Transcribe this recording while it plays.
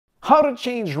how to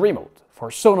change remote for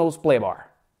Sonos Playbar.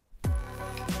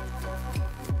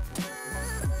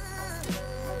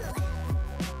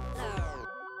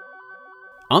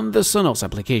 On the Sonos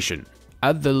application,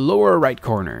 at the lower right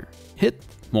corner, hit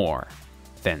More,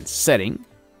 then Setting,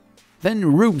 then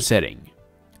Room Setting,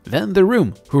 then the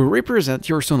room who represent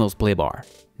your Sonos Playbar.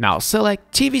 Now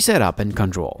select TV Setup and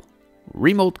Control,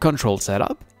 Remote Control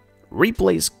Setup,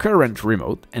 Replace Current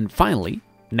Remote, and finally,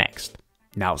 Next.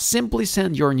 Now simply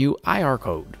send your new IR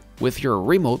code with your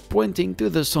remote pointing to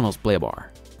the Sonos Playbar.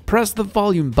 Press the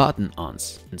volume button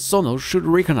once, and Sonos should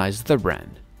recognize the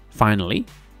brand. Finally,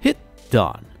 hit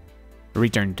Done.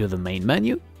 Return to the main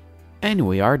menu, and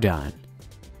we are done.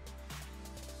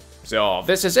 So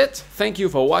this is it. Thank you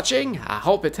for watching. I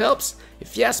hope it helps.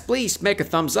 If yes, please make a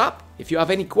thumbs up. If you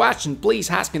have any question, please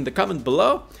ask in the comment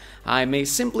below. I may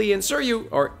simply answer you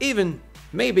or even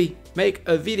maybe make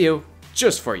a video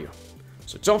just for you.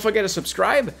 So don't forget to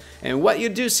subscribe, and what you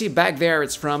do see back there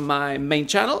is from my main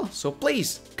channel, so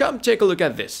please come take a look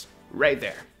at this right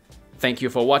there. Thank you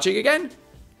for watching again.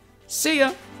 See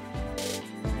ya!